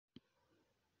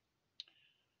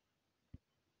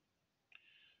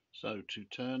So to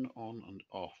turn on and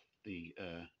off the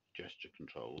gesture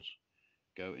controls,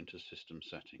 go into System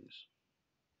Settings.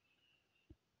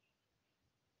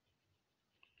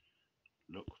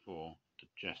 Look for the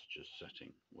gesture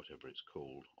setting, whatever it's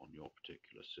called on your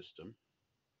particular system.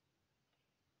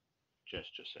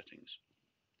 Gesture settings.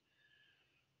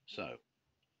 So,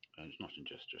 it's not in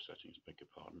gesture settings, beg your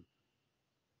pardon.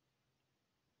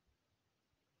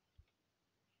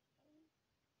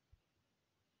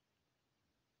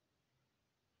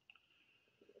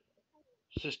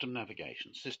 System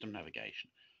navigation.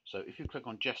 So if you click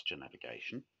on gesture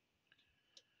navigation,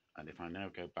 and if I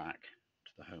now go back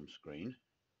to the home screen,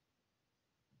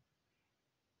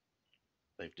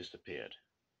 they've disappeared.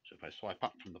 So if I swipe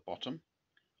up from the bottom,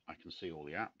 I can see all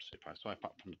the apps. If I swipe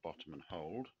up from the bottom and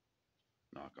hold,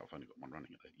 no, I've only got one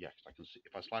running. Yes, I can see.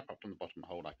 If I swipe up from the bottom and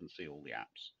hold, I can see all the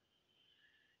apps.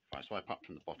 If I swipe up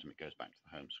from the bottom, it goes back to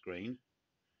the home screen.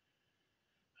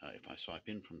 If I swipe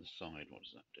in from the side, what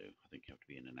does that do? I think you have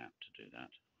to be in an app to do that.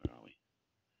 Where are we?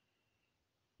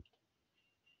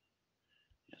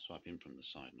 Yeah, swipe in from the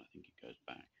side, and I think it goes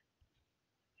back.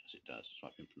 Yes, it does.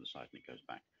 Swipe in from the side, and it goes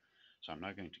back. So I'm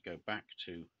now going to go back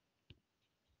to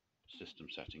System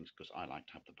Settings because I like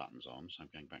to have the buttons on. So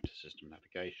I'm going back to System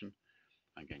Navigation.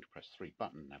 I'm going to press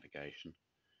 3-button navigation.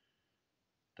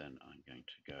 Then I'm going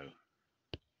to go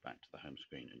back to the home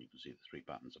screen, and you can see the 3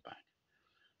 buttons are back.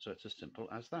 So it's as simple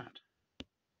as that.